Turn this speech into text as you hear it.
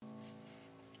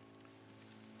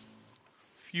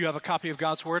If you have a copy of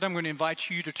God's Word, I'm going to invite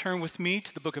you to turn with me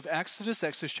to the book of Exodus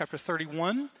chapter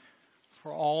 31.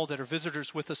 For all that are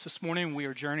visitors with us this morning, we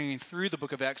are journeying through the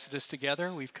book of Exodus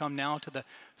together. We've come now to the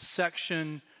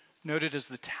section noted as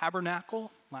the tabernacle.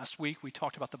 Last week we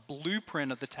talked about the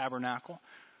blueprint of the tabernacle.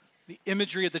 The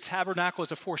imagery of the tabernacle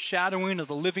is a foreshadowing of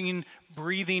the living,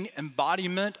 breathing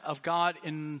embodiment of God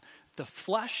in the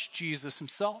flesh, Jesus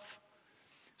himself.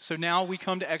 So now we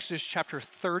come to Exodus chapter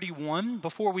 31.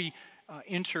 Before we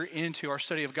enter into our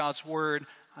study of God's Word,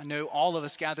 I know all of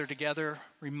us gather together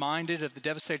reminded of the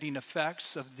devastating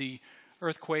effects of the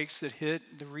earthquakes that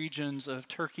hit the regions of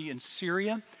Turkey and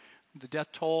Syria. The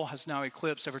death toll has now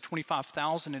eclipsed over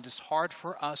 25,000. It is hard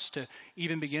for us to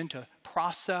even begin to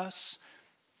process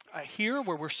here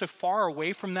where we're so far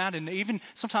away from that. And even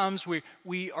sometimes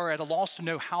we are at a loss to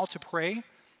know how to pray.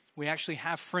 We actually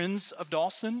have friends of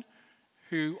Dawson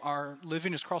who are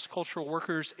living as cross-cultural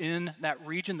workers in that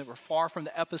region that were far from the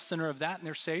epicenter of that, and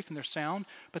they're safe and they're sound.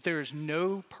 But there is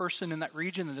no person in that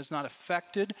region that is not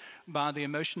affected by the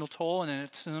emotional toll and in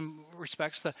some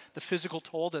respects the physical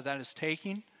toll that is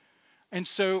taking. And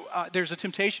so there's a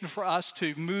temptation for us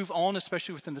to move on,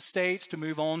 especially within the States, to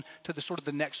move on to the sort of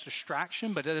the next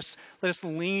distraction. But let us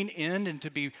lean in and to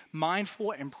be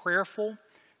mindful and prayerful.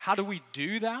 How do we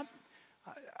do that?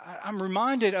 I'm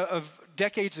reminded of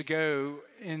decades ago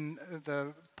in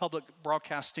the public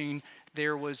broadcasting,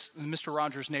 there was Mr.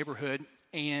 Rogers' Neighborhood,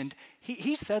 and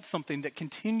he said something that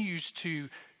continues to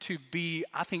be,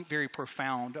 I think, very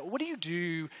profound. What do you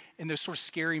do in those sort of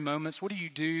scary moments? What do you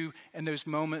do in those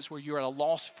moments where you're at a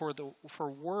loss for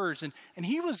words? And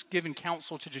he was giving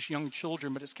counsel to just young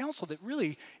children, but it's counsel that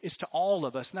really is to all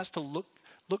of us, and that's to look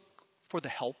for the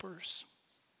helpers.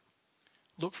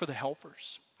 Look for the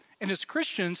helpers. And as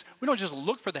Christians, we don't just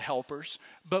look for the helpers,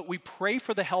 but we pray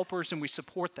for the helpers and we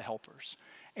support the helpers.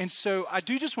 And so I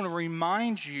do just want to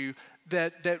remind you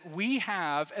that we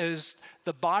have, as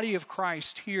the body of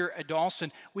Christ here at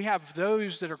Dawson, we have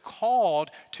those that are called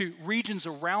to regions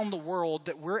around the world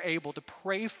that we're able to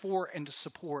pray for and to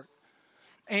support.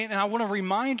 And I want to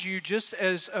remind you, just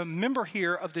as a member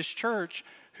here of this church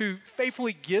who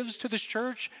faithfully gives to this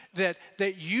church, that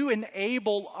you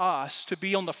enable us to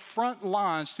be on the front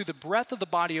lines through the breadth of the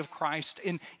body of Christ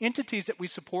in entities that we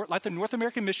support, like the North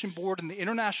American Mission Board and the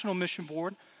International Mission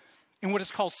Board, in what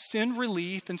is called sin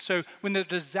relief. And so when the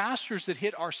disasters that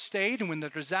hit our state and when the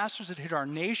disasters that hit our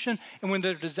nation and when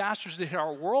the disasters that hit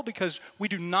our world, because we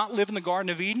do not live in the Garden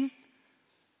of Eden,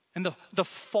 and the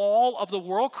fall of the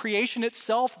world, creation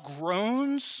itself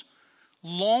groans,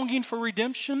 longing for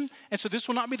redemption. And so this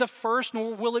will not be the first,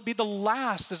 nor will it be the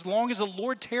last, as long as the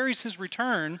Lord tarries his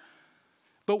return.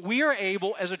 But we are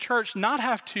able, as a church, not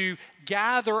have to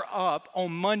gather up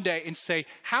on Monday and say,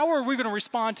 how are we going to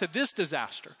respond to this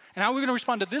disaster? And how are we going to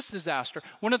respond to this disaster?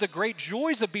 One of the great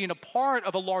joys of being a part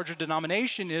of a larger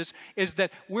denomination is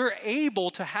that we're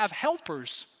able to have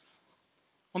helpers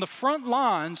on the front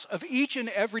lines of each and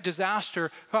every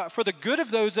disaster for the good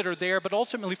of those that are there, but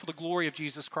ultimately for the glory of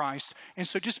Jesus Christ. And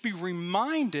so just be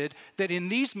reminded that in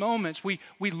these moments, we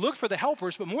look for the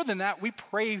helpers, but more than that, we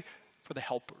pray for the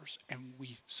helpers and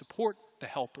we support the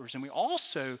helpers. And we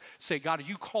also say, God, are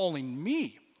you calling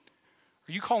me?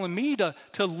 Are you calling me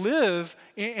to live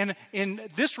in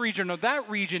this region or that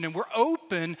region? And we're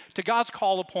open to God's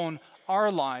call upon our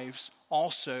lives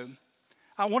also.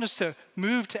 I want us to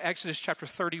move to Exodus chapter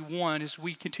 31 as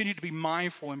we continue to be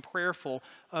mindful and prayerful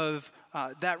of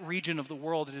that region of the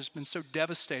world that has been so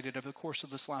devastated over the course of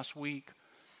this last week.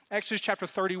 Exodus chapter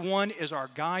 31 is our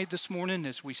guide this morning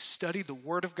as we study the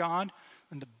Word of God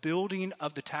and the building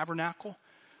of the tabernacle.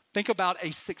 Think about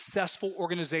a successful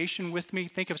organization with me.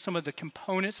 Think of some of the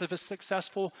components of a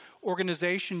successful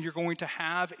organization. You're going to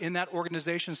have in that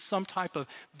organization some type of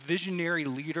visionary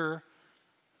leader,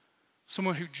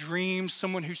 someone who dreams,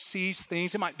 someone who sees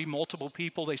things. It might be multiple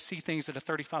people. They see things at a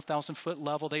 35,000-foot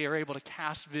level. They are able to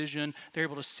cast vision. They're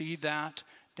able to see that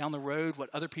down the road, what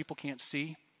other people can't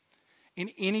see. In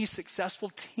any successful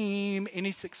team,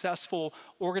 any successful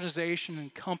organization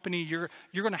and company, you're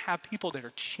going to have people that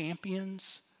are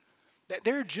champions.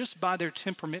 They're just by their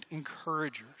temperament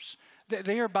encouragers.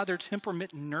 They are by their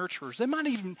temperament nurturers. They might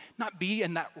even not be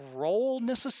in that role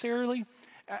necessarily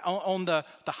on the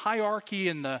hierarchy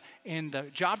and the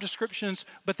job descriptions,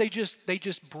 but they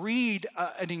just breed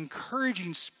an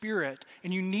encouraging spirit,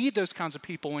 and you need those kinds of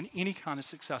people in any kind of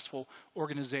successful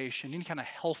organization, any kind of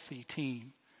healthy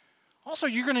team. Also,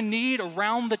 you're going to need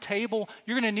around the table,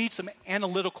 you're going to need some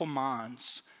analytical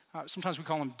minds. Sometimes we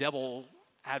call them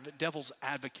devil's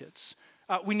advocates.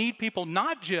 We need people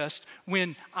not just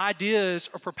when ideas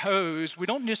are proposed. We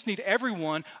don't just need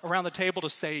everyone around the table to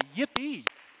say, yippee,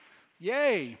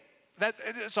 Yay.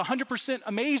 It's 100%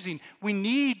 amazing. We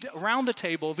need, around the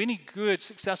table of any good,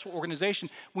 successful organization,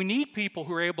 we need people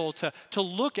who are able to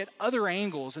look at other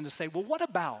angles and to say, well, what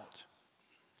about?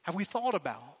 Have we thought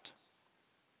about?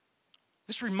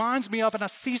 This reminds me of, and I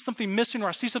see something missing or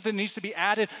I see something that needs to be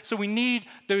added. So we need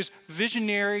those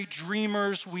visionary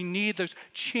dreamers. We need those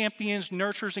champions,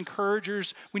 nurturers,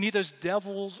 encouragers. We need those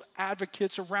devil's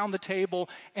advocates around the table.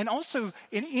 And also,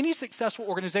 in any successful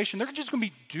organization, they're just going to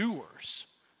be doers.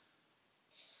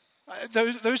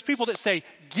 Those people that say,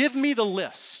 give me the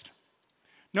list.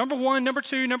 Number 1, number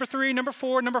 2, number 3, number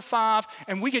 4, number 5.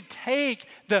 And we could take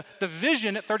the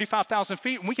vision at 35,000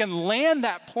 feet and we can land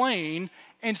that plane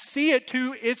and see it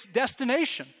to its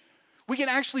destination. We can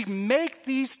actually make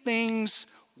these things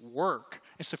work.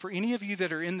 And so for any of you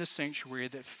that are in the sanctuary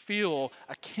that feel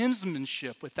a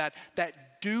kinsmanship with that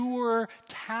doer,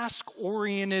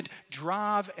 task-oriented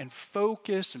drive and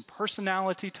focus and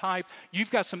personality type, you've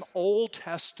got some Old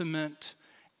Testament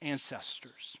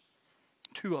ancestors.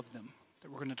 2 of them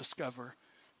that we're going to discover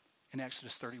in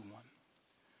Exodus 31.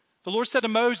 The Lord said to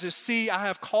Moses, see, I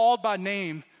have called by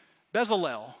name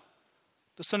Bezalel,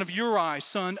 the son of Uri,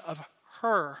 son of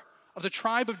Hur, of the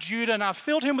tribe of Judah, and I've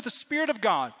filled him with the Spirit of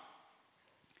God,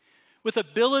 with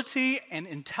ability and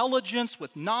intelligence,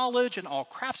 with knowledge and all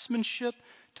craftsmanship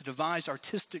to devise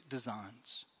artistic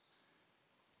designs,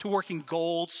 to work in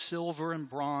gold, silver, and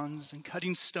bronze, and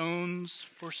cutting stones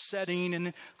for setting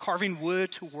and carving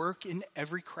wood, to work in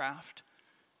every craft.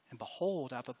 And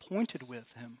behold, I've appointed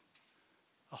with him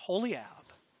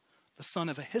Aholiab, the son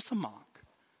of Ahisamach,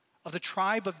 of the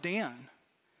tribe of Dan.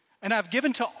 And I've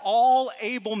given to all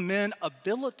able men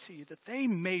ability that they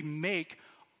may make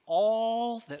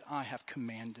all that I have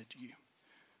commanded you.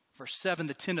 Verse 7,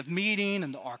 the tent of meeting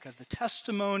and the ark of the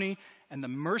testimony and the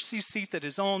mercy seat that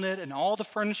is on it and all the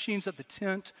furnishings of the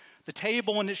tent, the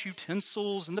table and its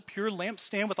utensils and the pure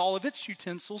lampstand with all of its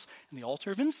utensils and the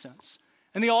altar of incense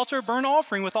and the altar of burnt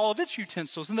offering with all of its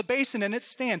utensils and the basin and its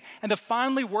stand and the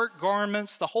finely worked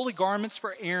garments, the holy garments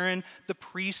for Aaron, the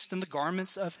priest, and the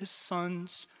garments of his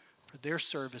sons for their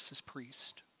service as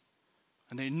priest,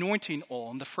 and the anointing oil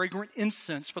and the fragrant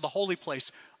incense for the holy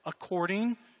place,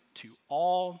 according to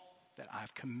all that I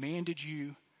have commanded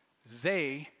you,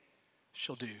 they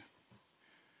shall do.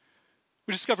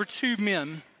 We discover 2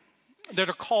 men that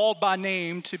are called by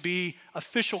name to be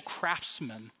official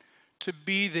craftsmen, to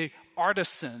be the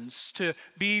artisans, to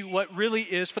be what really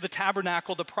is for the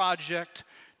tabernacle, the project,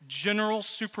 general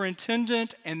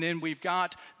superintendent, and then we've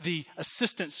got the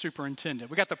assistant superintendent.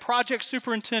 We've got the project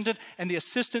superintendent and the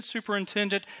assistant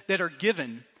superintendent that are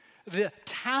given the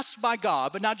task by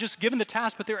God, but not just given the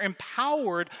task, but they're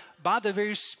empowered by the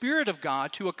very Spirit of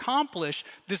God to accomplish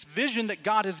this vision that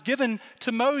God has given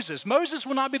to Moses. Moses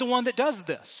will not be the one that does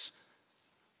this.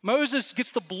 Moses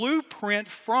gets the blueprint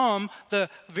from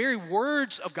the very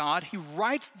words of God. He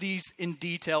writes these in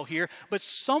detail here, but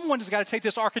someone has got to take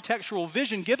this architectural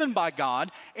vision given by God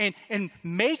and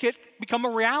make it become a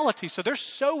reality. So there's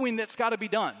sewing that's got to be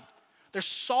done. There's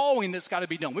sawing that's got to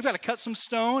be done. We've got to cut some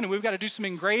stone and we've got to do some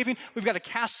engraving. We've got to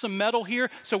cast some metal here.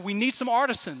 So we need some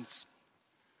artisans.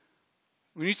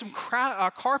 We need some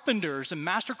carpenters and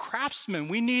master craftsmen.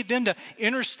 We need them to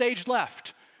enter stage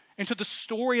left into the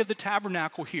story of the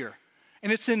tabernacle here.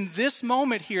 And it's in this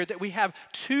moment here that we have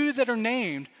 2 that are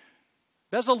named,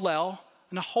 Bezalel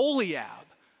and Aholiab,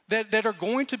 that are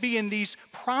going to be in these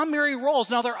primary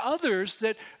roles. Now there are others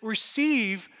that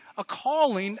receive a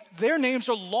calling. Their names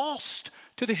are lost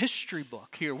to the history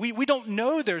book here. We don't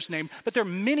know their names, but there are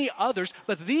many others.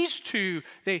 But these 2,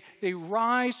 they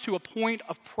rise to a point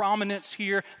of prominence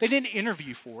here. They didn't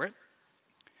interview for it.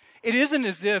 It isn't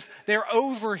as if they're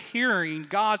overhearing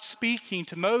God speaking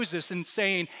to Moses and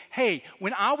saying, hey,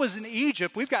 when I was in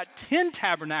Egypt, we've got 10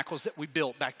 tabernacles that we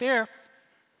built back there.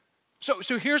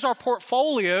 So here's our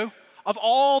portfolio of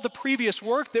all the previous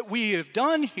work that we have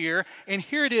done here, and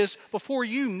here it is before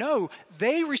you know.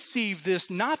 They received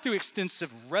this not through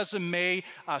extensive resume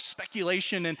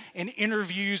speculation and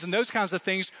interviews and those kinds of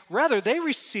things. Rather, they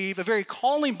receive a very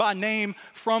calling by name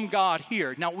from God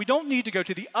here. Now, we don't need to go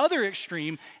to the other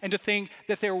extreme and to think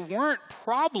that there weren't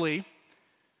probably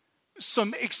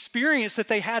some experience that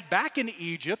they had back in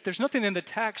Egypt. There's nothing in the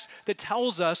text that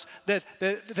tells us that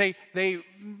they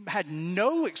had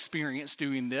no experience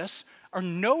doing this or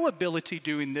no ability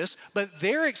doing this, but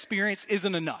their experience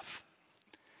isn't enough.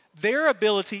 Their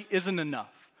ability isn't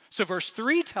enough. So verse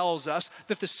 3 tells us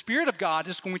that the Spirit of God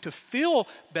is going to fill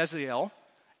Bezalel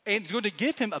and is going to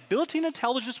give him ability and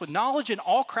intelligence with knowledge and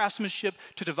all craftsmanship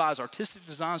to devise artistic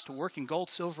designs to work in gold,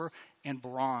 silver, and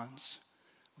bronze.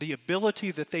 the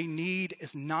ability that they need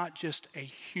is not just a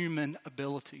human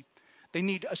ability. They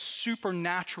need a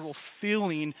supernatural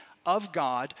feeling of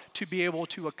God to be able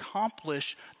to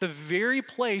accomplish the very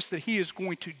place that he is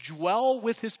going to dwell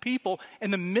with his people in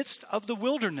the midst of the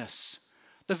wilderness.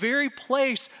 The very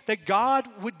place that God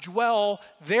would dwell,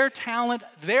 their talent,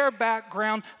 their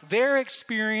background, their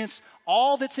experience,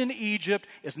 all that's in Egypt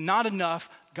is not enough.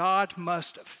 God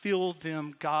must fill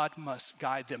them. God must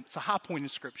guide them. It's a high point in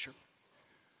Scripture.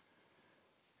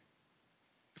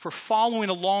 If we're following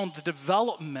along the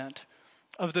development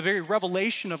of the very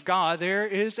revelation of God, there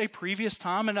is a previous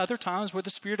time and other times where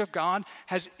the Spirit of God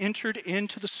has entered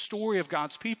into the story of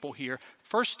God's people here.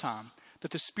 First time that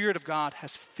the Spirit of God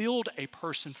has filled a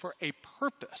person for a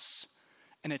purpose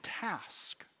and a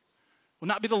task. Will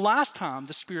not be the last time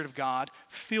the Spirit of God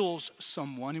fills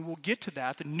someone, and we'll get to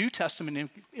that, the New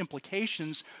Testament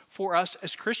implications for us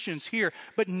as Christians here.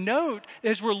 But note,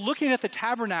 as we're looking at the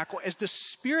tabernacle, as the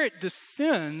Spirit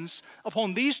descends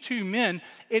upon these two men,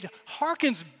 it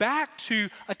harkens back to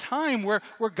a time where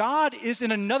God is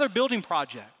in another building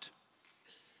project.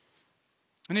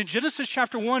 And in Genesis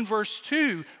chapter 1, verse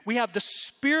 2, we have the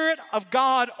Spirit of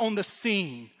God on the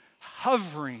scene,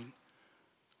 hovering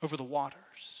over the waters.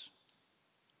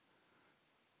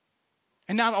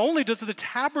 And not only does the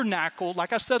tabernacle,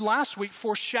 like I said last week,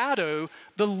 foreshadow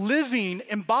the living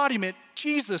embodiment,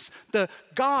 Jesus, the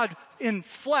God in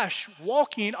flesh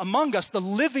walking among us, the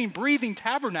living, breathing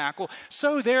tabernacle.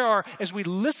 So there are, as we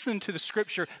listen to the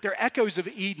Scripture, there are echoes of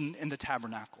Eden in the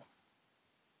tabernacle.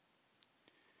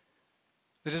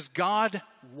 That as God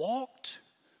walked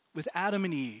with Adam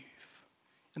and Eve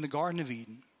in the Garden of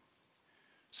Eden,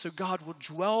 so God will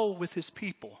dwell with his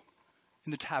people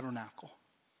in the tabernacle.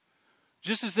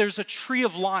 Just as there's a tree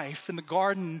of life in the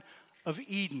Garden of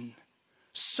Eden,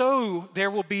 so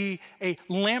there will be a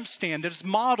lampstand that is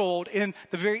modeled in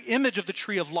the very image of the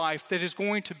tree of life that is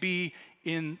going to be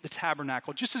in the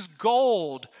tabernacle. Just as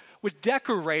gold would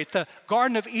decorate the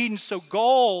Garden of Eden, so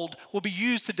gold will be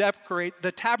used to decorate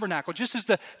the tabernacle. Just as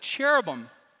the cherubim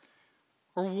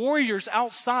or warriors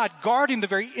outside guarding the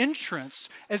very entrance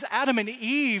as Adam and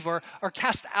Eve are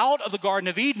cast out of the Garden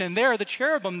of Eden, and there are the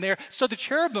cherubim there. So the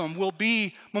cherubim will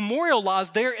be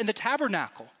memorialized there in the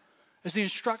tabernacle as the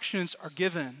instructions are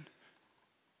given.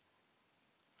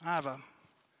 I have a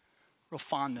real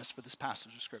fondness for this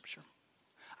passage of Scripture.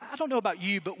 I don't know about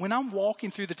you, but when I'm walking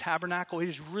through the tabernacle, it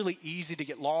is really easy to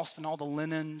get lost in all the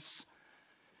linens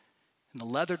and the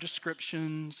leather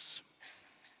descriptions,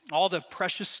 all the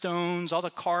precious stones, all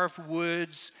the carved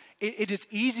woods. It is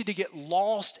easy to get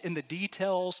lost in the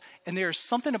details, and there's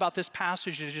something about this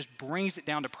passage that just brings it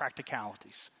down to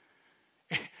practicalities.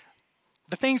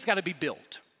 The thing's got to be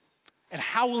built. And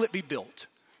how will it be built?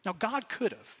 Now, God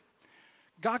could have.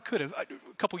 A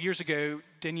couple years ago,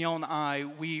 Danielle and I,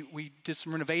 we did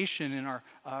some renovation in our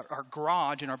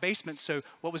garage, in our basement. So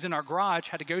what was in our garage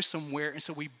had to go somewhere. And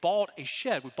so we bought a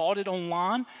shed. We bought it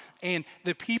online. And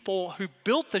the people who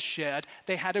built the shed,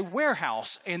 they had a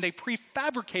warehouse. And they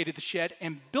prefabricated the shed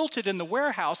and built it in the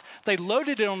warehouse. They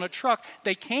loaded it on a truck.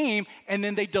 They came and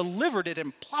then they delivered it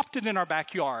and plopped it in our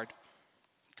backyard.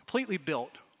 Completely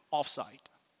built offsite.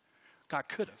 God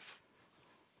could have.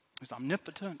 He's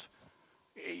omnipotent.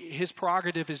 His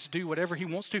prerogative is to do whatever he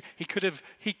wants to. He could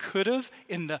have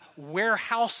in the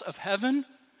warehouse of heaven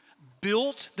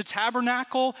built the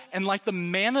tabernacle, and like the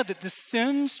manna that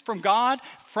descends from God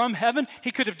from heaven,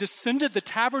 he could have descended the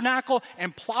tabernacle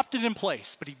and plopped it in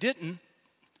place, but he didn't.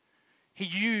 He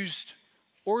used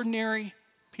ordinary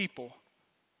people,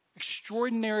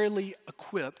 extraordinarily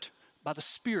equipped by the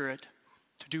Spirit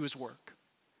to do his work.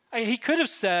 He could have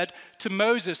said to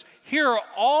Moses, here are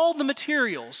all the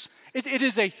materials. It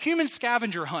is a human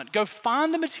scavenger hunt. Go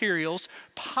find the materials,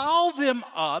 pile them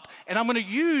up, and I'm going to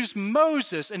use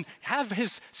Moses and have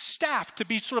his staff to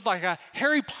be sort of like a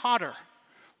Harry Potter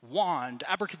wand,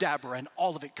 abracadabra, and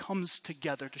all of it comes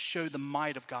together to show the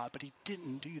might of God. But he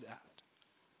didn't do that.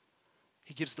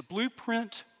 He gives the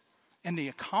blueprint, and the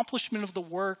accomplishment of the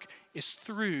work is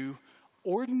through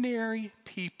ordinary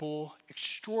people,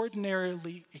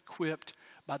 extraordinarily equipped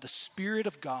by the Spirit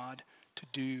of God to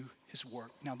do his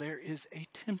work. Now, there is a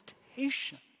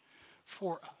temptation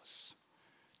for us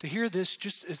to hear this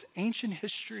just as ancient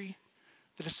history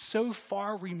that is so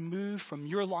far removed from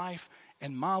your life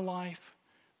and my life.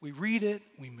 We read it,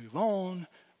 we move on,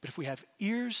 but if we have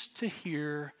ears to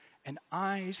hear and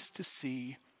eyes to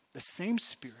see, the same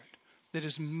Spirit that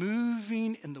is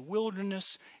moving in the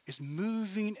wilderness is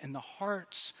moving in the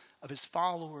hearts of his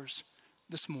followers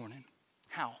this morning.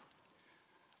 How?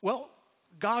 Well,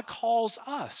 God calls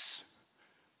us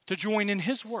to join in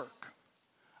his work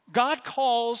God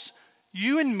calls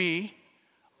you and me,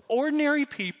 ordinary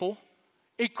people,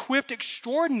 equipped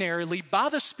extraordinarily by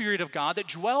the Spirit of God that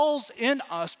dwells in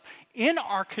us in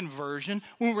our conversion,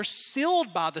 when we're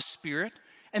sealed by the Spirit,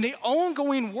 and the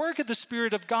ongoing work of the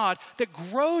Spirit of God that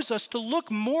grows us to look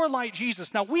more like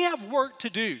Jesus. Now, we have work to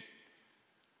do.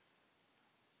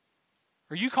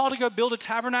 Are you called to go build a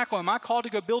tabernacle? Am I called to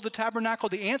go build a tabernacle?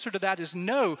 The answer to that is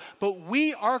no, but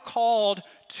we are called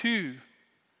to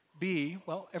be,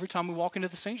 well, every time we walk into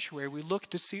the sanctuary, we look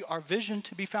to see our vision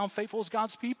to be found faithful as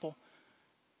God's people.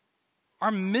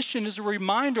 Our mission is a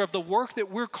reminder of the work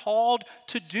that we're called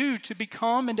to do to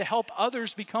become and to help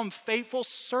others become faithful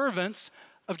servants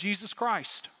of Jesus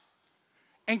Christ.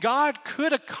 And God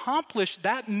could accomplish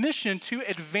that mission to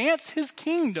advance his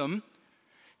kingdom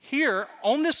here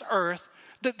on this earth,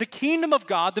 the kingdom of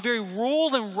God, the very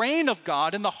rule and reign of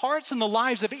God in the hearts and the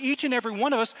lives of each and every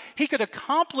one of us. He could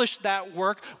accomplish that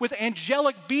work with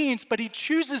angelic beings, but he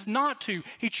chooses not to.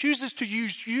 He chooses to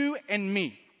use you and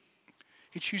me.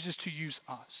 He chooses to use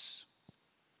us.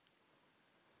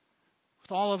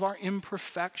 With all of our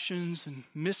imperfections and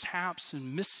mishaps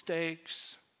and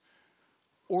mistakes,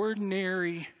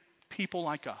 ordinary people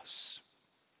like us,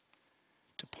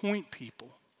 to point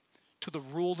people to the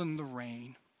rule and the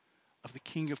reign of the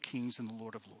King of Kings and the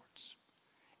Lord of Lords.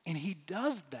 And he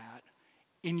does that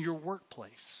in your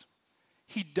workplace.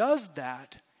 He does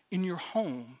that in your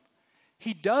home.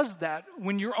 He does that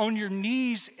when you're on your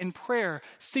knees in prayer,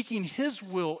 seeking his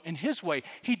will and his way.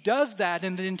 He does that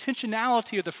in the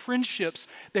intentionality of the friendships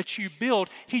that you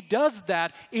build. He does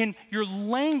that in your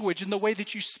language, in the way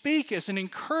that you speak as an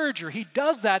encourager. He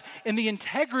does that in the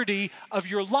integrity of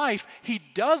your life. He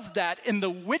does that in the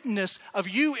witness of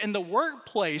you in the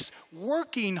workplace,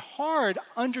 working hard,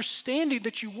 understanding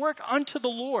that you work unto the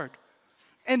Lord.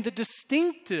 And the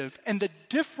distinctive and the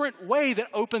different way that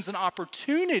opens an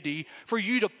opportunity for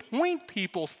you to point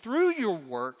people through your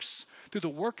works, through the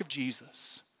work of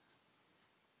Jesus,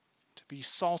 to be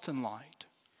salt and light,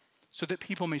 so that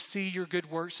people may see your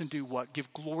good works and do what?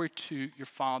 Give glory to your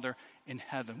Father in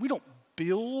heaven. We don't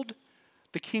build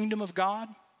the kingdom of God,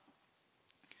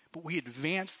 but we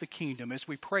advance the kingdom as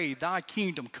we pray, thy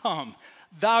kingdom come.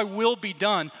 Thy will be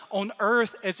done on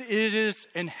earth as it is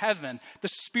in heaven. The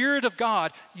Spirit of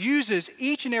God uses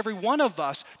each and every one of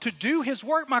us to do his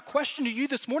work. My question to you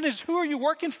this morning is, who are you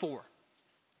working for?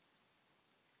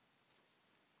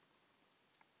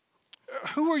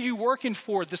 Who are you working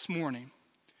for this morning?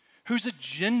 Whose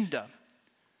agenda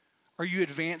are you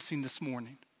advancing this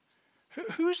morning?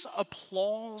 Whose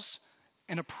applause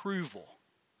and approval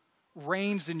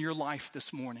reigns in your life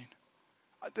this morning?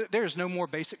 There is no more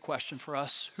basic question for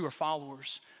us who are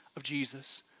followers of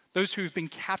Jesus, those who have been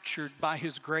captured by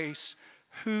his grace.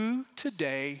 Who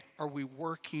today are we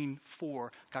working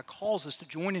for? God calls us to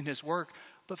join in his work.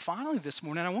 But finally this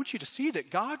morning, I want you to see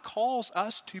that God calls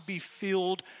us to be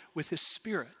filled with his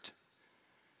Spirit.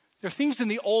 There are things in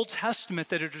the Old Testament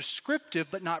that are descriptive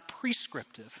but not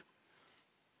prescriptive.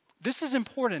 This is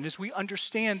important as we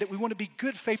understand that we want to be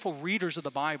good, faithful readers of the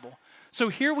Bible. So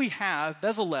here we have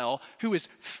Bezalel, who is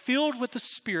filled with the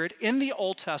Spirit in the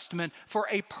Old Testament for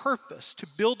a purpose, to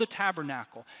build the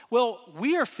tabernacle. Well,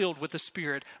 we are filled with the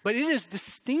Spirit, but it is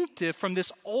distinctive from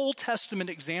this Old Testament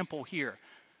example here.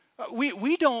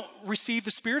 We don't receive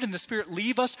the Spirit and the Spirit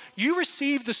leave us. You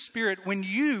receive the Spirit when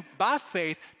you, by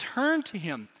faith, turn to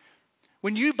him.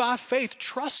 When you, by faith,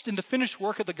 trust in the finished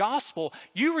work of the gospel,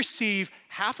 you receive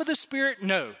half of the Spirit?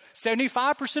 No.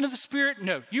 75% of the Spirit?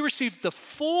 No. You receive the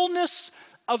fullness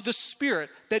of the Spirit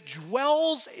that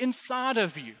dwells inside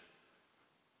of you.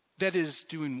 That is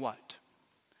doing what?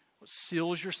 What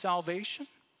seals your salvation?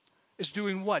 Is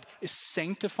doing what? Is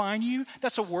sanctifying you.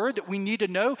 That's a word that we need to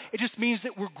know. It just means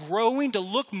that we're growing to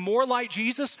look more like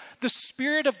Jesus. The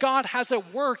Spirit of God has a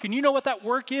work, and you know what that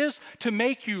work is? To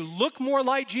make you look more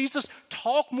like Jesus,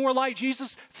 talk more like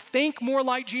Jesus, think more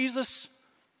like Jesus.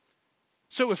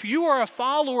 So if you are a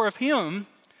follower of him,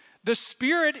 the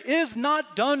Spirit is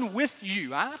not done with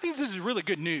you. I think this is really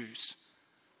good news.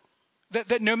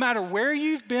 That no matter where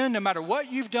you've been, no matter what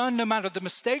you've done, no matter the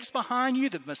mistakes behind you,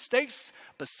 the mistakes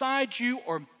beside you,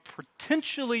 or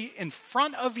potentially in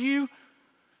front of you,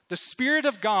 the Spirit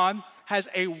of God has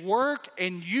a work,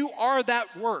 and you are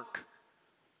that work.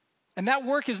 And that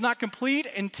work is not complete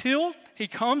until he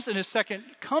comes in his second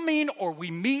coming, or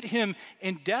we meet him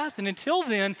in death. And until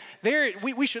then,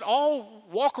 we should all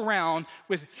walk around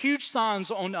with huge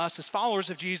signs on us as followers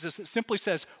of Jesus that simply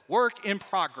says, work in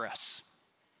progress.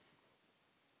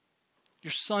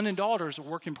 Your son and daughter is a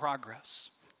work in progress.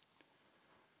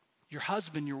 Your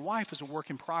husband, your wife is a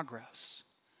work in progress.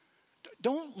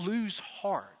 Don't lose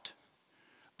heart.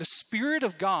 The Spirit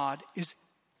of God is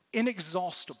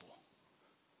inexhaustible.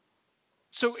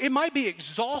 So it might be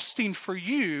exhausting for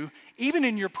you, even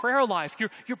in your prayer life.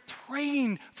 You're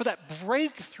praying for that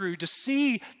breakthrough to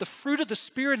see the fruit of the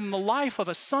Spirit in the life of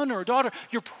a son or a daughter.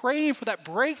 You're praying for that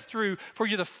breakthrough for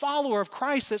you, the follower of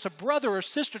Christ, that's a brother or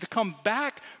sister, to come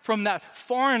back from that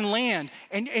foreign land.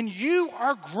 And you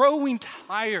are growing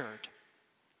tired.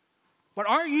 But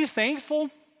aren't you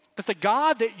thankful that the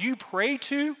God that you pray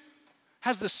to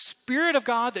has the Spirit of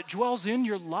God that dwells in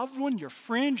your loved one, your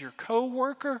friend, your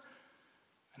co-worker?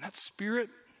 And that Spirit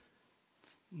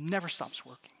never stops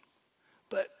working.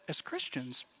 But as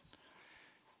Christians,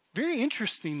 very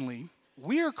interestingly,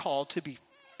 we are called to be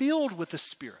filled with the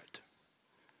Spirit.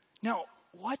 Now,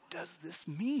 what does this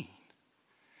mean?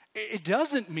 It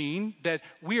doesn't mean that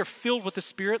we are filled with the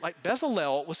Spirit like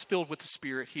Bezalel was filled with the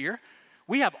Spirit here.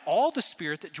 We have all the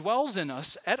Spirit that dwells in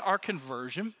us at our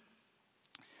conversion.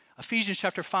 Ephesians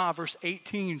chapter 5, verse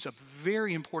 18 is a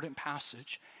very important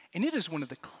passage. And it is one of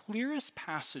the clearest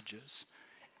passages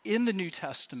in the New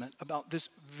Testament about this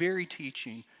very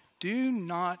teaching. Do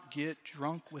not get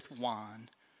drunk with wine,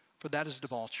 for that is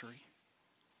debauchery,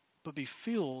 but be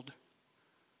filled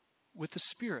with the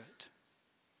Spirit.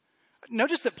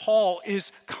 Notice that Paul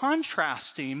is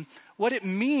contrasting what it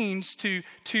means to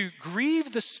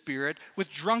grieve the Spirit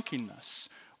with drunkenness,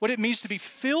 what it means to be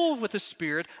filled with the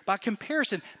Spirit by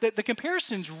comparison. The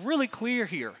comparison is really clear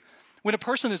here. When a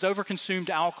person has overconsumed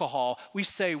alcohol, we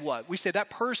say what? We say that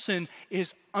person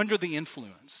is under the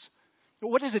influence.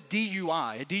 What is a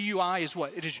DUI? A DUI is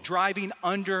what? It is driving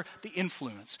under the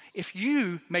influence. If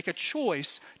you make a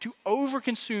choice to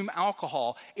overconsume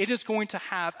alcohol, it is going to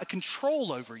have a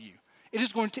control over you. It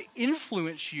is going to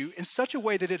influence you in such a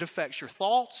way that it affects your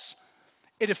thoughts,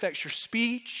 it affects your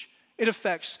speech, it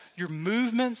affects your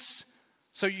movements.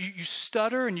 So you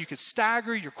stutter and you can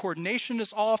stagger, your coordination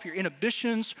is off, your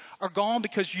inhibitions are gone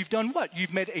because you've done what?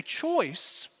 You've made a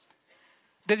choice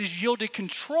that has yielded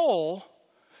control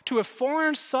to a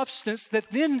foreign substance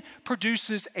that then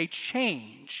produces a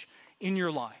change in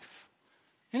your life.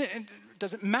 And it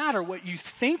doesn't matter what you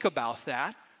think about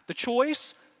that. The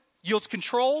choice yields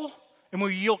control, and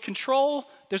when we yield control,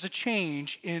 there's a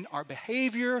change in our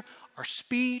behavior, our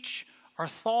speech, our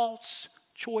thoughts,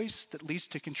 choice that leads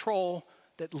to control,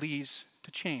 that leads to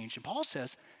change. And Paul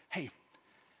says, hey,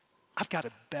 I've got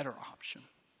a better option.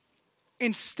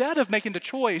 Instead of making the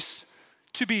choice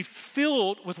to be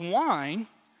filled with wine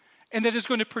and that is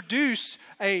going to produce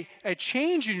a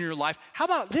change in your life, how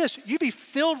about this? You be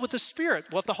filled with the Spirit.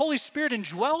 Well, if the Holy Spirit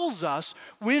indwells us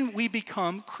when we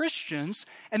become Christians,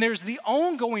 and there's the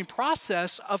ongoing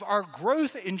process of our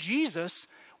growth in Jesus,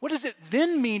 what does it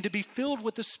then mean to be filled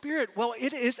with the Spirit? Well,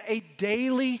 it is a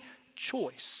daily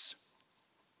choice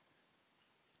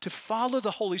to follow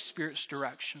the Holy Spirit's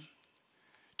direction.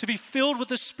 To be filled with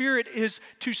the Spirit is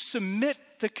to submit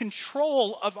the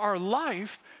control of our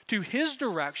life to His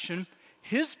direction,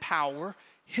 His power,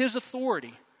 His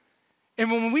authority.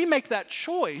 And when we make that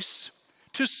choice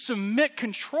to submit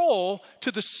control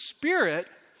to the Spirit,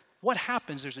 what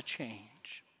happens? There's a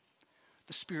change.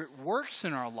 The Spirit works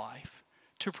in our life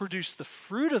to produce the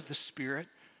fruit of the Spirit,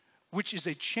 which is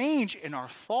a change in our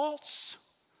thoughts,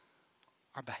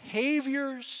 our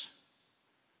behaviors,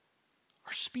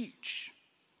 our speech.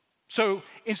 So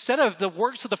instead of the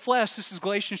works of the flesh, this is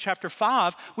Galatians chapter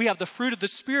 5, we have the fruit of the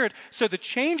Spirit. So the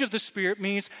change of the Spirit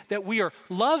means that we are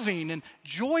loving and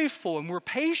joyful and we're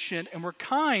patient and we're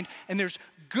kind and there's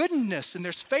goodness and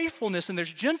there's faithfulness and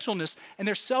there's gentleness and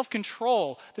there's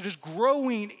self-control that is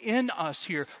growing in us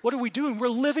here. What are we doing? We're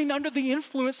living under the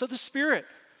influence of the Spirit.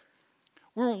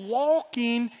 We're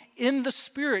walking in the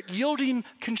Spirit, yielding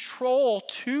control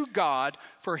to God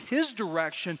for His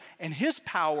direction and His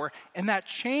power, and that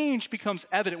change becomes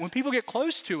evident. When people get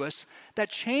close to us,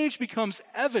 that change becomes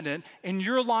evident in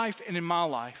your life and in my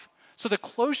life. So the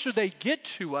closer they get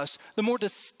to us, the more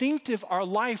distinctive our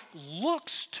life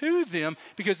looks to them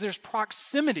because there's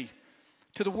proximity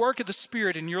to the work of the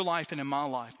Spirit in your life and in my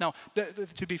life. Now,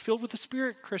 to be filled with the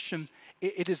Spirit, Christian,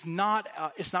 it's not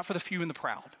for the few and the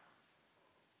proud.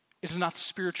 It is not the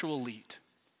spiritual elite.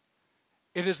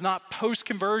 It is not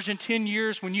post-conversion 10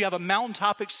 years when you have a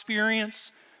mountaintop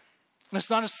experience.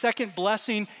 It's not a second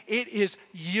blessing. It is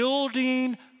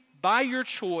yielding by your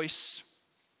choice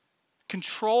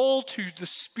control to the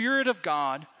Spirit of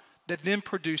God that then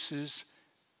produces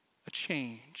a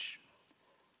change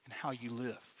in how you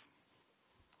live.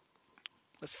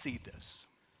 Let's see this.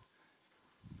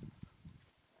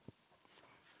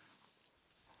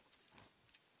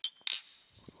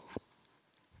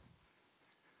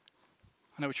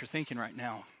 I know what you're thinking right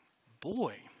now.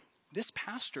 Boy, this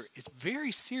pastor is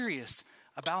very serious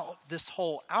about this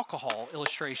whole alcohol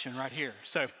illustration right here.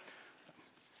 So,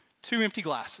 2 empty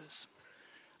glasses.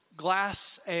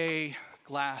 Glass A,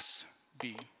 glass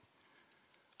B.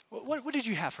 What did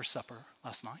you have for supper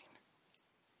last night?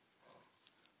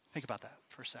 Think about that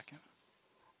for a second.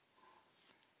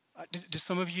 Did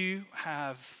some of you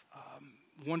have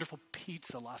wonderful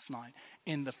pizza last night?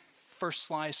 In the first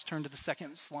slice, turn to the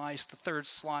second slice, the third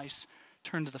slice,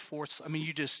 turn to the fourth. I mean,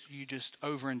 you just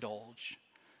overindulge.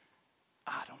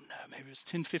 I don't know, maybe it was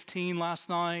 10:15 last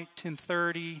night,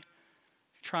 10:30,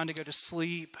 trying to go to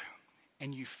sleep,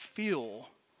 and you feel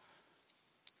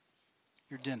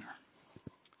your dinner.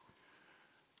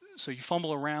 So you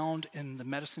fumble around in the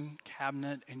medicine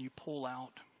cabinet and you pull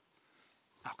out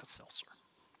Alka-Seltzer.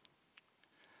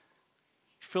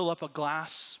 You fill up a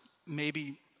glass,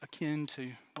 maybe akin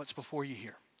to what's before you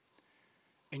here,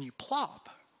 and you plop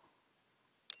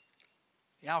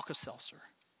the Alka-Seltzer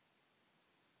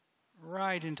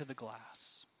right into the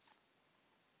glass.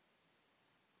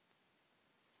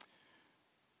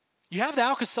 You have the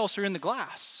Alka-Seltzer in the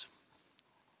glass,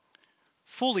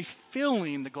 fully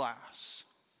filling the glass.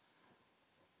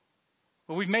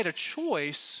 But we've made a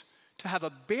choice to have a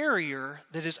barrier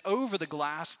that is over the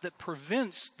glass that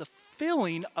prevents the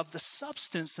filling of the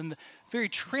substance and the very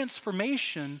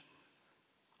transformation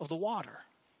of the water.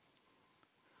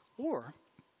 Or,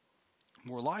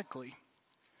 more likely,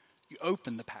 you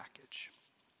open the package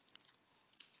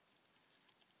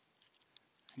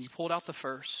and you pulled out the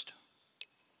first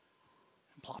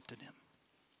and plopped it in.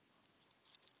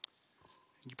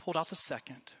 And you pulled out the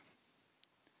second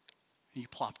and you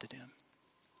plopped it in.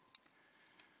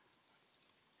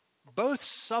 Both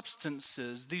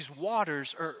substances, these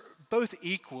waters, are both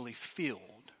equally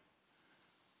filled,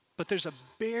 but there's a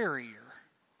barrier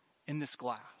in this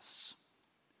glass.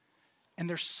 And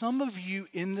there's some of you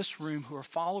in this room who are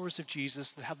followers of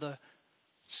Jesus that have the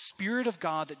Spirit of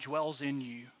God that dwells in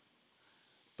you,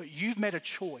 but you've made a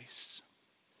choice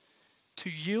to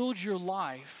yield your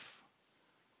life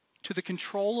to the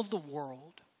control of the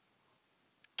world,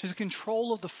 to the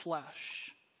control of the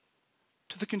flesh,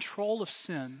 to the control of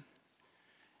sin.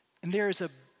 And there is a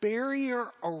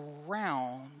barrier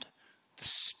around the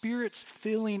Spirit's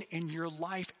filling in your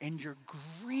life, and you're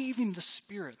grieving the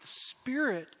Spirit. The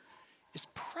Spirit is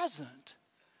present,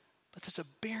 but there's a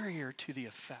barrier to the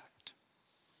effect.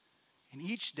 And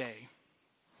each day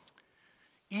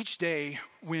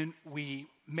when we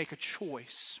make a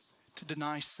choice to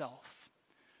deny self,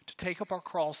 to take up our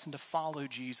cross and to follow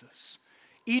Jesus,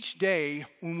 each day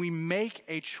when we make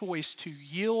a choice to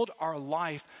yield our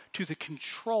life to the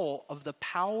control of the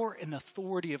power and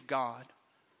authority of God,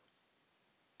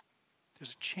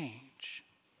 there's a change.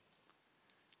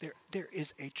 There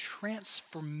is a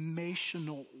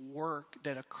transformational work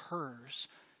that occurs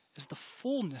as the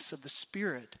fullness of the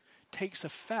Spirit takes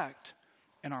effect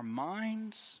in our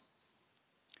minds,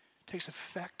 takes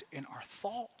effect in our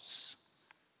thoughts,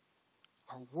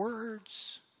 our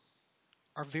words,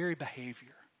 our very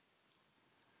behavior.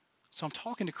 So I'm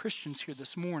talking to Christians here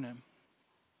this morning.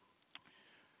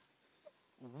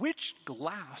 Which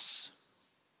glass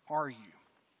are you?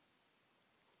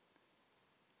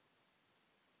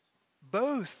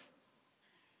 Both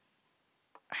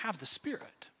have the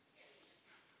Spirit,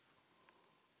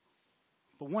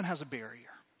 but one has a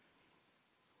barrier.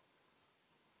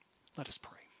 Let us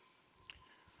pray.